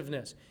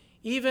persuasiveness.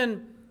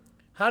 Even,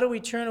 how do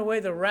we turn away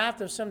the wrath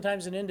of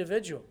sometimes an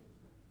individual?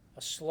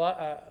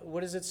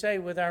 What does it say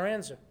with our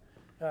answer?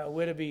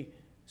 We're to be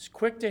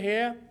quick to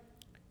hear.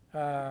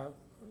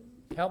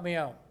 Help me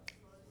out.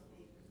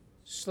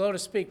 Slow to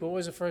speak. What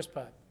was the first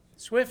part?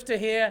 Swift to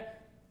hear.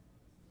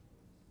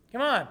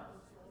 Come on.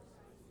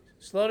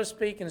 Slow to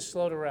speak and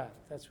slow to wrath.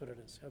 That's what it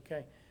is.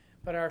 Okay.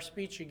 But our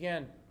speech,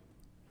 again,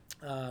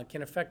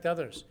 can affect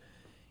others.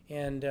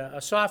 And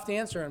a soft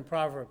answer in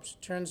Proverbs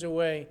turns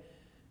away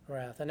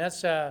wrath. And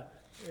that's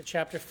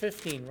chapter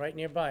 15, right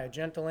nearby, a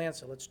gentle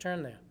answer. Let's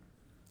turn there.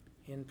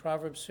 In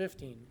Proverbs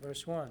 15,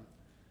 verse 1.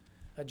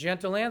 A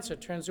gentle answer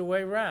turns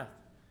away wrath,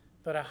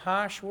 but a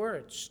harsh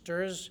word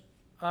stirs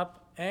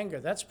up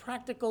anger. That's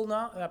practical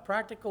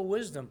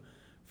wisdom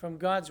from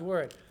God's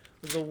word.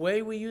 The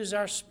way we use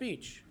our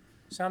speech.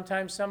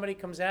 Sometimes somebody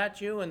comes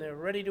at you and they're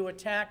ready to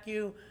attack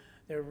you.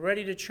 They're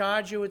ready to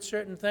charge you with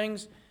certain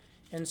things.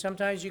 And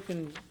sometimes you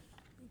can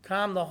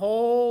calm the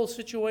whole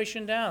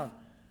situation down.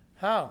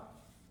 How?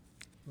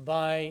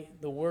 By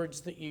the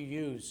words that you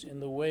use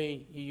and the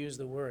way you use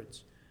the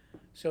words.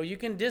 So you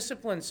can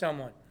discipline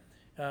someone,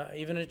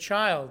 even a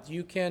child.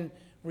 You can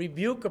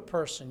rebuke a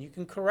person. You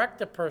can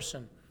correct a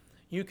person.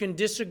 You can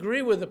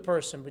disagree with a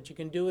person, but you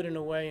can do it in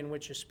a way in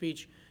which your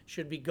speech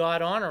should be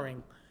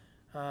God-honoring,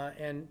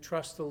 and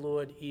trust the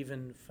Lord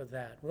even for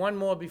that. One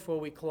more before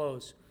we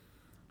close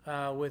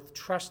with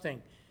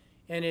trusting.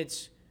 And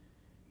it's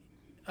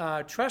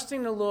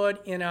trusting the Lord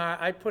in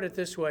I put it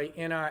this way,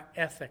 in our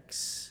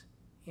ethics.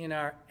 In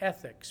our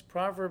ethics.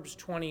 Proverbs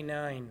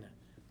 29.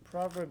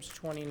 Proverbs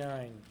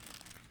 29.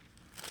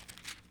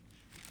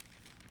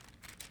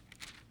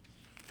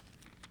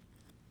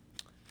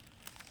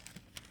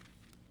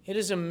 It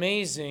is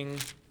amazing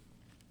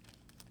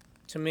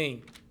to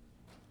me,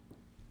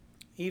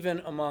 even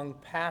among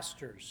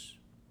pastors,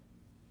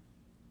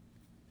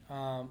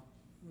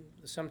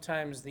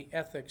 sometimes the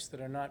ethics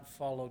that are not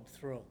followed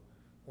through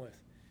with,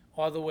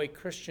 or the way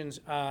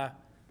Christians are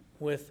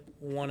with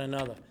one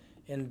another.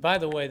 And by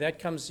the way, that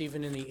comes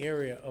even in the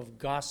area of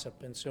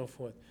gossip and so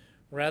forth.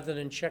 Rather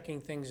than checking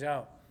things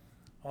out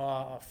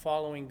or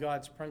following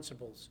God's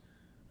principles,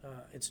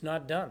 it's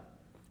not done.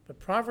 But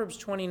Proverbs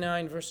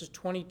 29, verses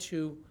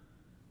 22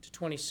 to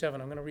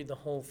 27, I'm going to read the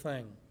whole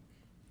thing.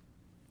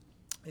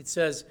 It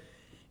says,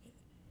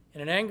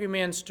 and an angry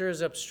man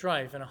stirs up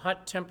strife, and a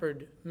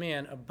hot-tempered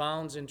man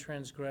abounds in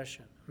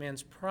transgression. A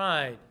man's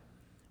pride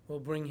will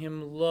bring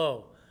him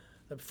low.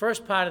 The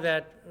first part of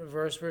that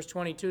verse, verse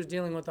 22, is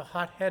dealing with a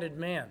hot-headed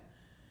man.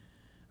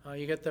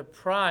 You get the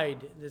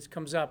pride that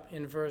comes up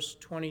in verse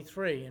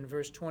 23. In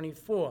verse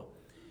 24,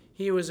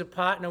 he who is a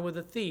partner with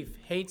a thief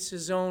hates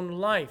his own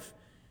life.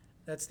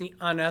 That's the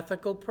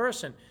unethical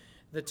person.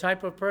 The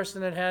type of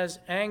person that has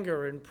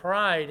anger and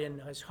pride and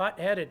is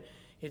hot-headed,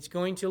 it's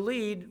going to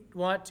lead,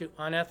 to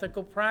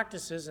unethical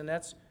practices, and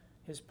that's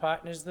his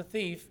partner's the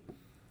thief.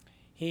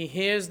 He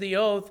hears the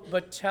oath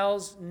but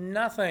tells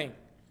nothing.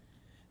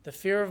 The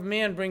fear of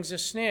man brings a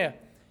snare.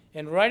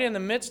 And right in the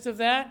midst of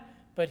that,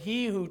 but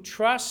he who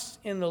trusts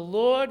in the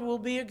Lord will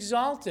be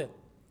exalted.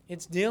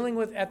 It's dealing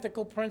with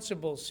ethical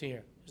principles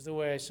here, is the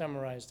way I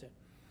summarized it.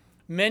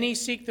 Many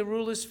seek the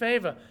ruler's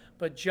favor,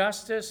 but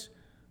justice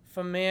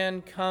for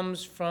man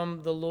comes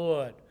from the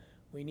Lord.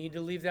 We need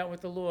to leave that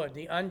with the Lord.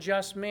 The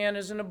unjust man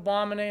is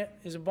abominable.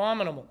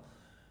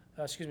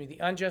 The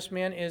unjust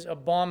man is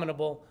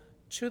abominable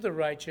to the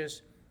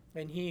righteous,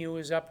 and he who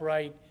is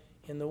upright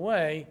in the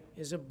way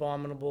is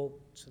abominable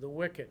to the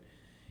wicked.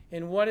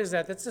 And what is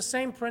that? That's the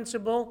same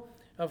principle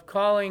of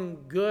calling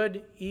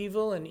good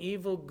evil and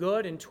evil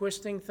good and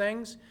twisting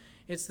things.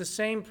 It's the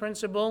same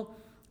principle,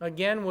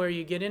 again, where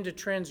you get into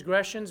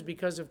transgressions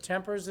because of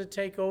tempers that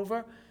take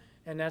over,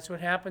 and that's what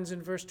happens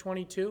in verse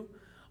 22,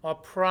 or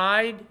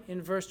pride in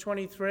verse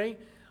 23,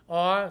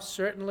 or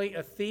certainly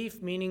a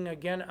thief, meaning,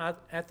 again,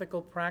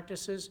 ethical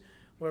practices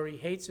where he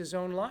hates his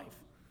own life,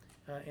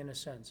 in a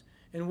sense.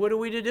 And what are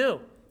we to do?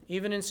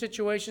 Even in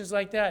situations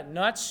like that,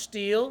 not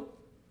steal,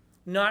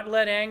 not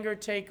let anger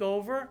take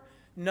over,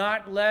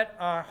 not let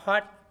our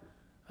hot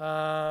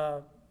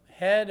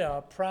head,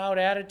 our proud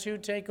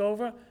attitude take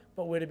over,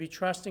 but we're to be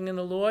trusting in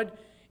the Lord,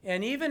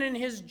 and even in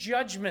his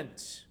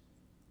judgment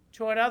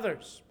toward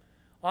others.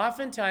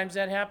 Oftentimes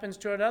that happens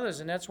toward others,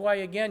 and that's why,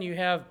 again, you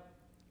have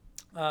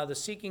the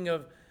seeking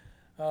of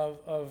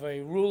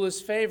a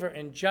ruler's favor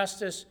and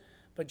justice,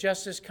 but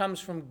justice comes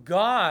from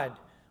God.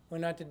 We're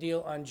not to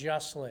deal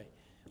unjustly.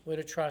 We're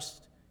to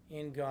trust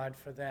in God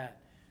for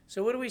that.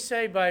 So what do we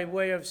say by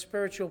way of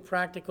spiritual,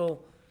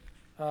 practical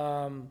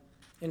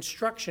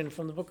instruction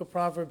from the book of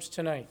Proverbs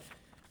tonight?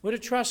 We're to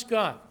trust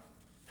God.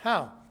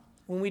 How?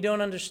 When we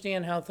don't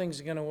understand how things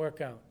are going to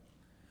work out.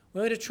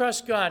 We're to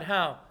trust God.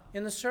 How?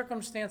 In the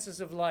circumstances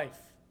of life.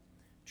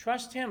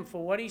 Trust him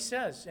for what he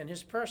says and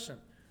his person.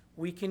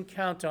 We can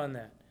count on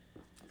that.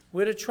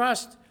 We're to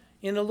trust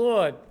in the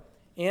Lord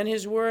and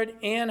his word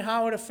and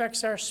how it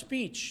affects our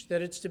speech,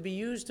 that it's to be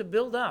used to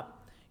build up.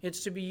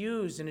 It's to be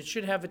used, and it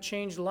should have a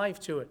changed life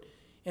to it.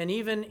 And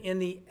even in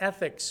the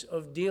ethics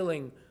of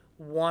dealing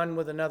one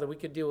with another, we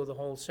could deal with a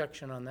whole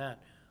section on that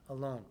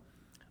alone.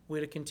 We're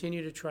to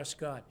continue to trust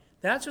God.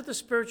 That's what the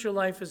spiritual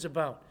life is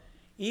about.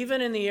 Even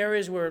in the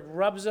areas where it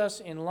rubs us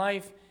in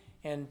life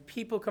and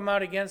people come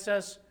out against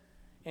us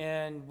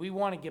and we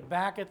want to get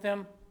back at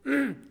them,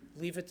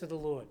 leave it to the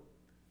Lord.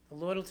 The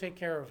Lord will take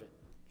care of it.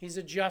 He's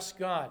a just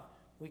God.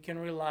 We can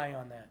rely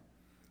on that.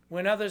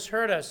 When others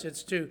hurt us,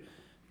 it's to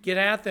get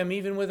at them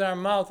even with our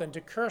mouth and to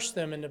curse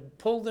them and to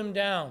pull them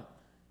down.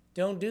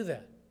 Don't do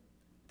that.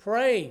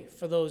 Pray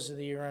for those of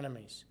your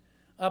enemies.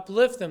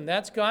 Uplift them.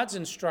 That's God's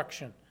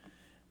instruction.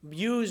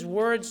 Use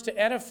words to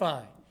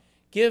edify.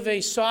 Give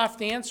a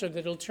soft answer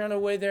that will turn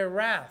away their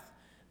wrath.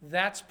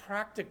 That's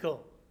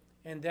practical.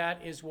 And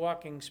that is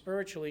walking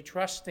spiritually,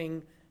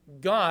 trusting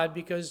God,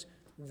 because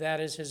that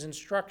is his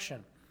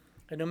instruction.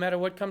 And no matter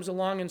what comes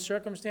along in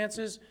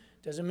circumstances,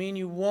 doesn't mean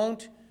you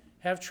won't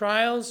have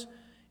trials.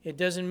 It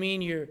doesn't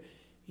mean you're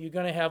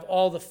going to have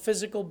all the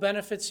physical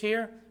benefits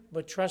here,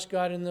 but trust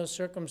God in those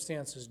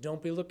circumstances.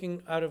 Don't be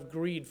looking out of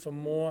greed for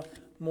more,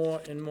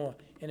 and more.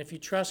 And if you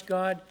trust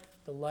God,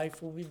 the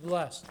life will be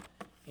blessed.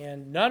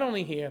 And not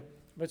only here,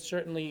 but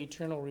certainly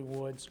eternal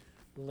rewards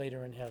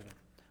later in heaven.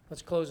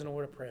 Let's close in a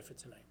word of prayer for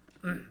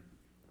tonight.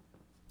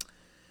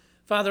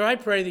 Father, I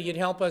pray that you'd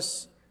help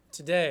us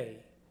today,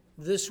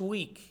 this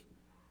week,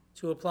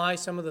 to apply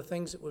some of the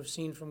things that we've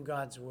seen from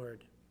God's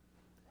word.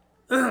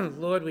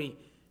 Lord, we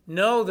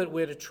know that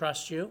we're to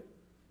trust you,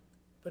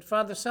 but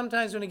Father,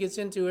 sometimes when it gets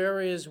into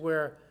areas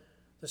where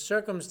the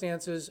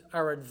circumstances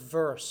are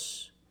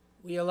adverse,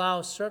 we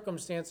allow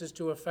circumstances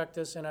to affect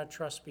us and our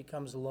trust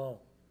becomes low.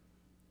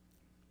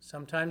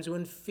 Sometimes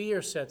when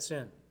fear sets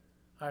in,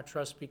 our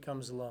trust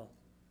becomes low.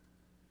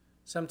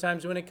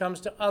 Sometimes when it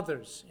comes to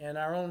others and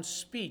our own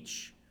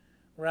speech,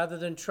 rather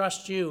than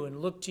trust you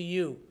and look to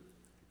you,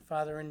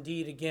 Father,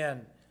 indeed,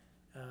 again,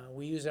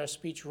 we use our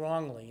speech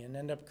wrongly and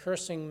end up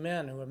cursing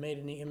men who are made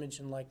in the image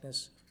and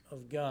likeness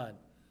of God.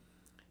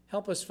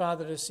 Help us,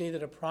 Father, to see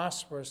that a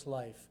prosperous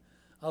life,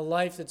 a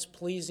life that's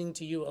pleasing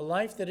to you, a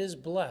life that is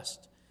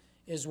blessed,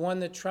 is one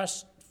that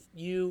trusts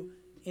you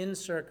in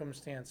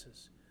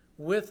circumstances,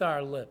 with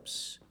our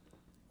lips,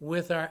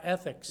 with our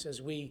ethics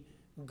as we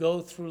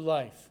go through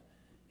life.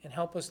 And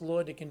help us,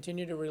 Lord, to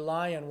continue to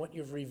rely on what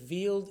you've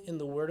revealed in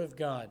the Word of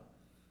God.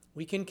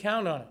 We can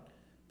count on it,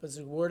 because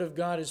the Word of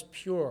God is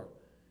pure.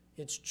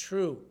 It's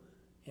true.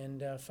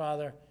 And,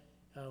 Father,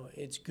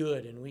 it's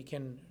good. And we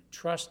can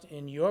trust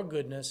in your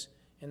goodness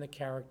and the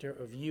character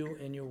of you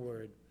and your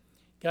Word.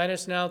 Guide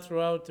us now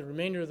throughout the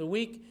remainder of the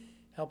week.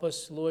 Help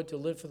us, Lord, to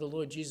live for the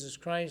Lord Jesus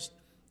Christ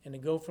and to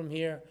go from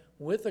here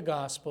with the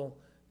gospel,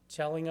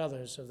 telling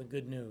others of the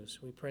good news.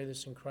 We pray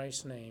this in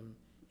Christ's name.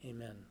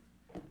 Amen.